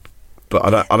group.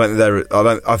 But I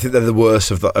think they're the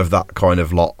worst of that kind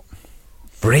of lot.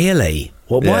 Really?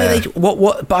 Well, why are they?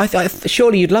 What? But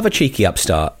surely you'd love a cheeky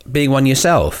upstart, being one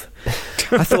yourself.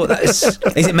 I thought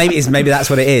maybe that's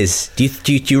what it is.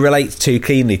 Do you relate too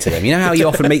keenly to them? You know how you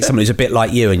often meet someone who's a bit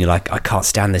like you, and you're like, I can't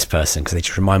stand this person because they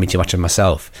just remind me too much of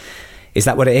myself. Is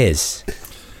that what it is?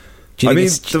 Do you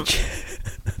think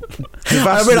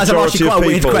I realise I'm asking quite a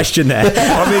weird question there.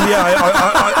 I mean,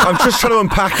 yeah, I'm just trying to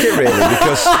unpack it really,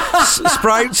 because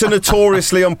sprouts are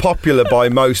notoriously unpopular by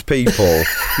most people.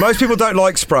 Most people don't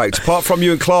like sprouts, apart from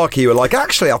you and Clarky, who are like,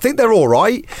 actually, I think they're all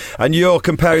right. And you're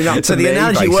comparing that to me, the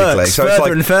analogy basically. Works so further it's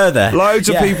like, and further. Loads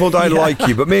of people don't like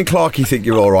you, but me and Clarky think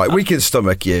you're all right. We can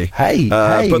stomach you.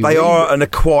 But they are an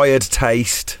acquired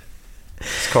taste.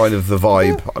 It's kind of the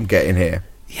vibe I'm getting here.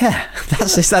 Yeah,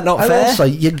 is that not fair? And also,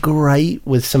 you're great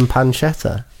with some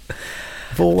pancetta.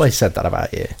 I've always said that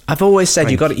about you. I've always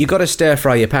said you got to stir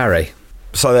fry your Parry.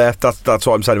 So that's what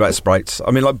I'm saying about sprouts.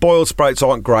 I mean, like, boiled sprouts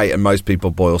aren't great, and most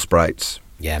people boil sprouts.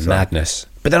 Yeah, madness.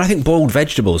 But then I think boiled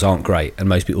vegetables aren't great, and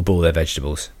most people boil their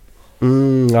vegetables.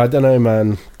 I don't know,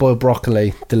 man. Boiled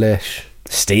broccoli, delish.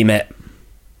 Steam it.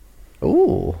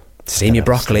 Ooh, steam your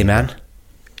broccoli, man.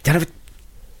 Don't have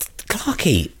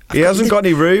Clarky. He hasn't got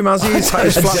any room, has he? His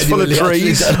flat's full of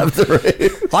trees.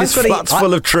 His flat's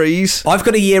full of trees. I've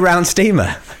got a year-round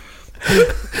steamer.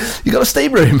 You got a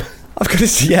steam room? I've got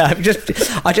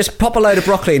I just pop a load of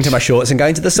broccoli into my shorts and go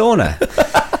into the sauna.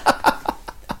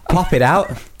 Pop it out.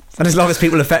 And as long as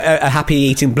people are happy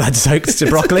eating blood-soaked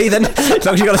broccoli, then as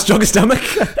long as you've got a strong stomach.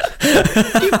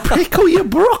 You pickle your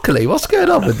broccoli? What's going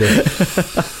on with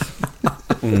this?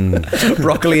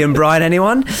 Broccoli and brine,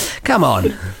 anyone? Come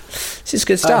on. This is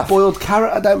good stuff. Boiled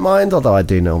carrot, I don't mind, although I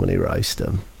do normally roast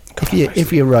them.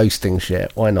 If you're roasting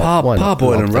shit, why not?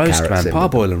 Parboil and roast, man.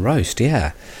 Parboil and roast,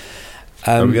 yeah.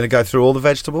 Are we going to go through all the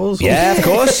vegetables? Yeah, of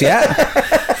course, yeah.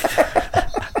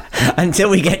 Until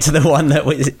we get to the one that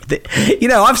was,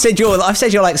 I've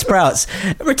said you're like sprouts.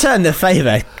 Return the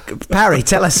favour, Parry.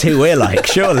 Tell us who we're like.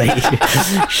 Surely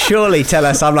tell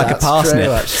us I'm like a parsnip.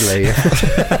 True, actually.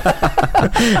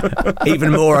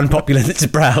 Even more unpopular than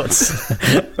sprouts.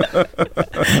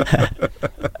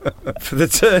 For the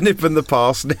turnip and the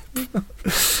parsnip.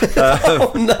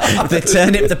 The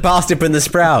turnip, the parsnip, and the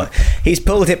sprout. He's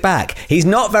pulled it back. He's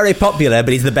not very popular,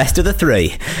 but he's the best of the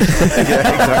three.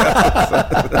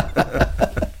 Yeah, exactly.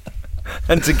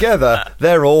 And together,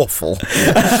 they're awful.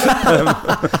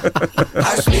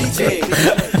 House meeting.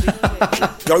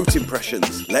 Goat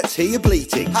impressions. Let's hear you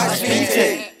bleating. House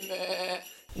meeting.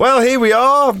 Well, here we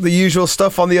are. The usual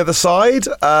stuff on the other side.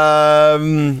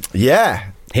 Yeah.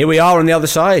 Here we are on the other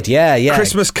side. Yeah.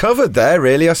 Christmas covered there,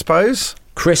 really, I suppose.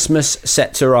 Christmas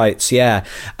set to rights, yeah.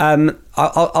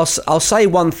 I'll say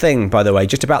one thing, by the way,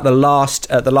 just about the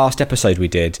last episode we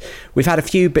did. We've had a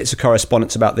few bits of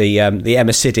correspondence about the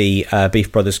Emma Siddy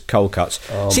Beef Brothers cold cuts.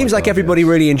 Seems like everybody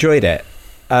really enjoyed it,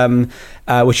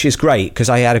 which is great, because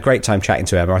I had a great time chatting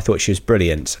to Emma. I thought she was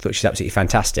brilliant. I thought she's absolutely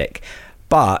fantastic.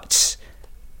 But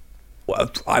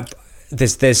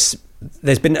there's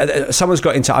been someone's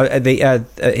got into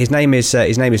his name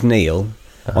is Neil.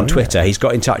 On Twitter, he's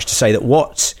got in touch to say that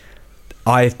what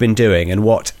I've been doing and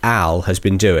what Al has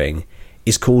been doing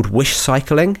is called wish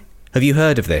cycling. Have you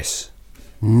heard of this?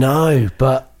 No,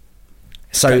 but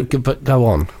go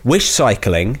on. Wish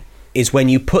cycling is when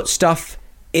you put stuff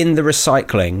in the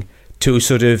recycling to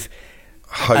sort of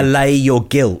allay your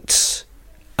guilt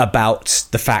about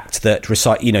the fact that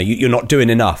you're not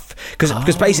doing enough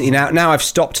because basically now I've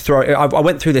stopped throwing. I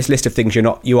went through this list of things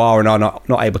you are and are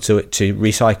not able to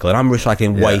recycle, and I'm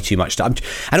recycling way too much stuff.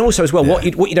 And also as well, what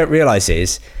you don't realise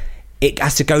is it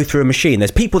has to go through a machine.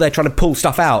 There's people there trying to pull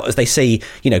stuff out as they see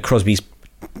Crosby's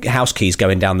house keys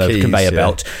going down the conveyor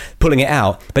belt, pulling it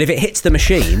out. But if it hits the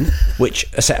machine, which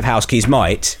a set of house keys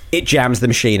might, it jams the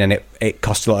machine and it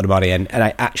costs a lot of money, and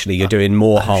actually you're doing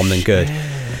more harm than good.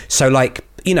 So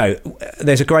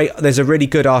there's a really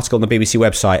good article on the BBC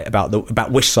website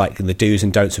about wish cycling, the do's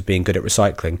and don'ts of being good at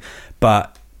recycling.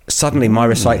 But suddenly my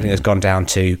recycling has gone down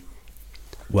to,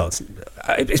 well,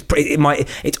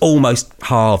 it's almost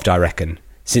halved, I reckon,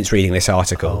 since reading this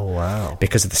article. Oh, wow.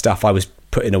 Because of the stuff I was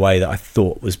putting away that I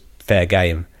thought was fair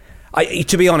game.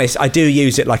 To be honest, I do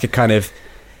use it like a kind of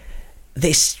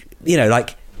this,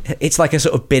 it's like a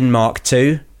sort of bin mark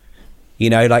too.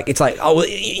 It's like, oh,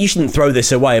 you shouldn't throw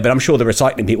this away, but I'm sure the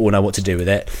recycling people will know what to do with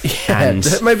it. Yeah, and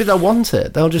maybe they'll want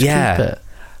it. They'll just keep it.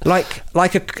 Like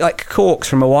corks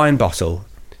from a wine bottle.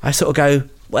 I sort of go,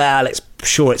 well, it's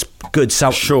good.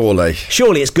 Surely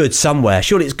it's good somewhere.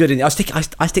 Surely it's good. I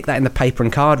stick that in the paper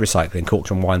and card recycling, corks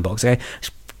from wine bottles. Okay?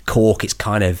 Cork is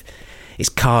it's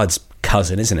card's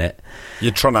cousin, isn't it?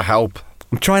 You're trying to help.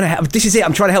 I'm trying to help. This is it.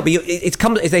 I'm trying to help you. It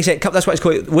comes, as they say, that's why it's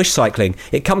called wish cycling.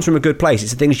 It comes from a good place.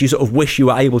 It's the things you sort of wish you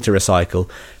were able to recycle,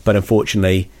 but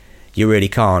unfortunately, you really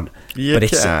can't. You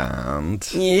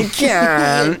can't.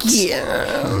 Okay.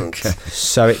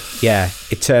 So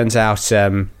it turns out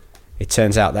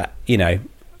that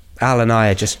Al and I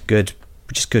are just good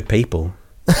people.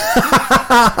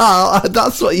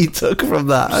 That's what you took from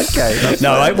that. Okay.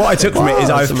 What I took from it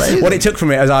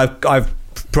is I've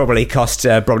probably cost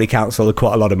Bromley Council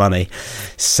quite a lot of money.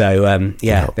 So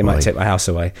they might take my house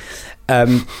away.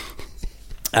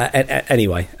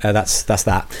 Anyway, that's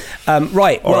that.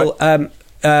 Right.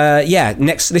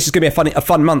 Next, this is going to be a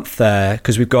fun month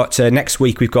because we've got next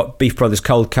week we've got Beef Brothers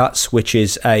Cold Cuts, which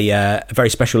is a very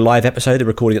special live episode. They're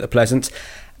recording at the Pleasance.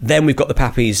 Then we've got the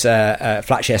Pappies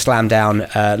Flatshare Slam Down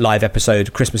live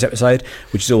episode, Christmas episode,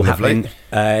 which is all happening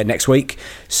next week.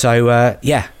 So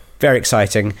very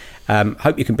exciting.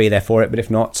 Hope you can be there for it, but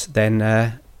if not,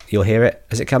 then you'll hear it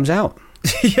as it comes out.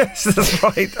 Yes, that's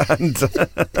right. And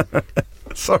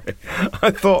sorry,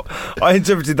 I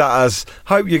interpreted that as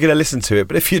hope you're going to listen to it,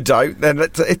 but if you don't, then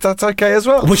that's okay as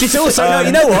well. Which is also,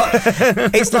 you know what?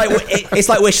 It's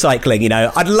like wish cycling.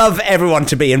 I'd love everyone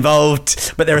to be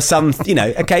involved, but there are some,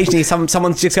 occasionally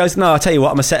someone just goes, no, I'll tell you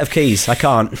what, I'm a set of keys. I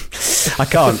can't.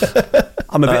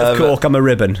 I'm a bit of cork. I'm a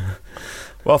ribbon.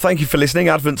 Well, thank you for listening.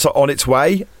 Advent's on its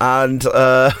way, and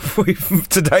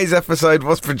today's episode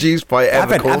was produced by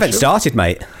Emma Caution. Advent started,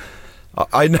 mate.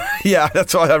 I know. Yeah,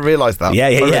 that's why I realised that. Yeah.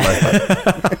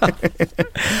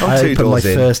 I opened my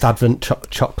first Advent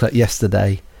chocolate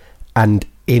yesterday, and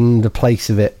in the place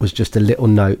of it was just a little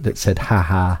note that said,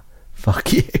 "Haha,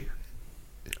 fuck you."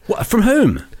 What, from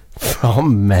whom?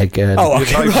 From Megan. Oh,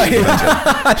 okay, right.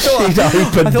 She'd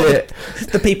opened it.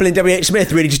 The people in WH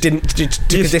Smith really just didn't took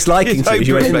a disliking to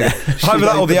you. Either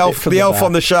that or the elf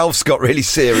on the shelves got really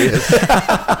serious.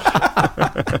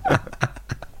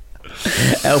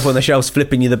 Elf on the shelves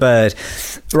flipping you the bird.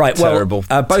 Right, terrible.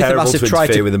 Well, both terrible of us have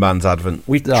tried to with a man's Advent.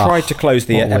 We've tried to close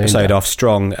the episode off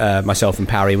strong, myself and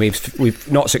Parry.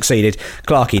 We've not succeeded.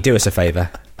 Clarky, do us a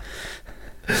favour.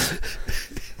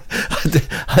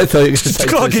 I thought you were going to say,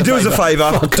 Clarky, do us a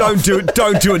favour.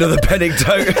 Don't do another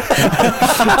Pennington.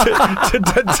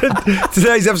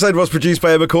 Today's episode was produced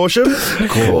by Emma Caution.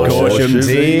 Caution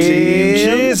team.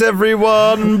 Cheers,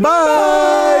 everyone.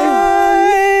 Bye.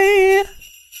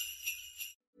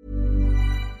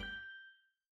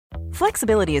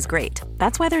 Flexibility is great.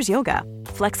 That's why there's yoga.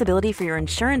 Flexibility for your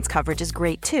insurance coverage is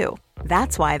great too.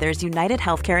 That's why there's United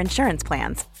Healthcare Insurance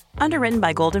Plans. Underwritten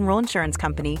by Golden Rule Insurance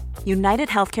Company, United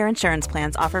Healthcare Insurance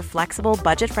Plans offer flexible,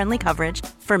 budget-friendly coverage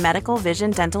for medical,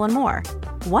 vision, dental, and more.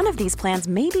 One of these plans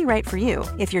may be right for you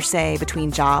if you're, say, between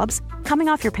jobs, coming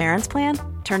off your parents' plan,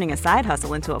 turning a side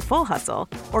hustle into a full hustle,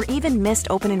 or even missed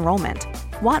open enrollment.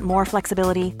 Want more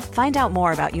flexibility? Find out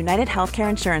more about United Healthcare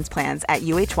Insurance Plans at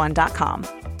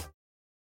uh1.com.